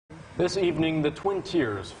This evening, the Twin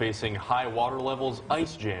Tiers facing high water levels,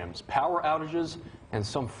 ice jams, power outages, and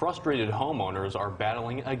some frustrated homeowners are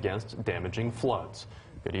battling against damaging floods.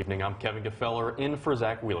 Good evening, I'm Kevin Gefeller in for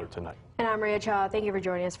Zach Wheeler tonight. And I'm Maria Cha. Thank you for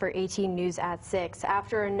joining us for 18 News at 6.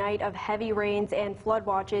 After a night of heavy rains and flood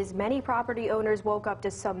watches, many property owners woke up to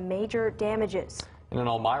some major damages. And in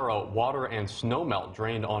Elmira, water and snow melt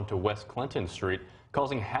drained onto West Clinton Street,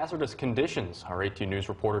 causing hazardous conditions. Our 18 News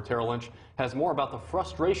reporter Tara Lynch has more about the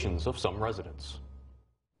frustrations of some residents.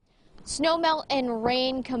 Snowmelt and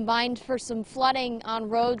rain combined for some flooding on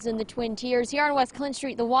roads in the Twin Tiers. Here on West Clinton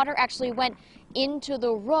Street, the water actually went into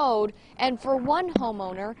the road and for one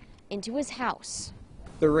homeowner, into his house.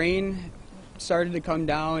 The rain started to come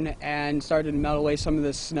down and started to melt away some of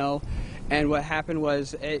the snow. And what happened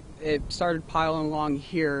was it started piling along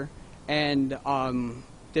here and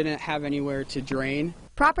didn't have anywhere to drain.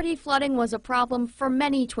 Property flooding was a problem for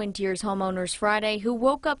many Twin Tiers homeowners Friday who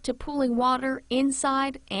woke up to pooling water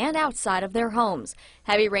inside and outside of their homes.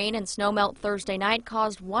 Heavy rain and snowmelt Thursday night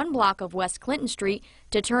caused one block of West Clinton Street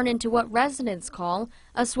to turn into what residents call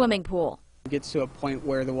a swimming pool. It gets to a point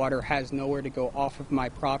where the water has nowhere to go off of my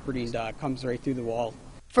property. Comes right through the wall.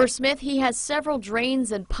 For Smith, he has several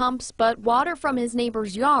drains and pumps, but water from his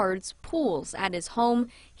neighbors' yards pools at his home.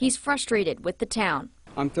 He's frustrated with the town.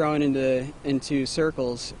 I'm thrown into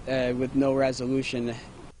circles with no resolution.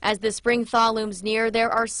 As the spring thaw looms near,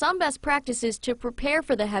 there are some best practices to prepare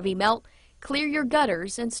for the heavy melt. Clear your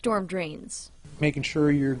gutters and storm drains. Making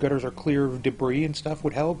sure your gutters are clear of debris and stuff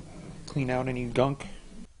would help. Clean out any gunk.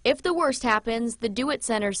 If the worst happens, the Do It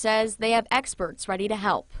Center says they have experts ready to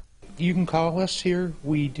help. You can call us here.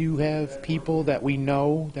 We do have people that we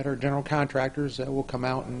know that are general contractors that will come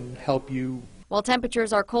out and help you. While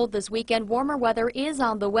temperatures are cold this weekend, warmer weather is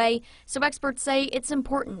on the way, so experts say it's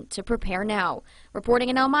important to prepare now. Reporting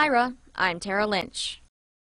in Elmira, I'm Tara Lynch.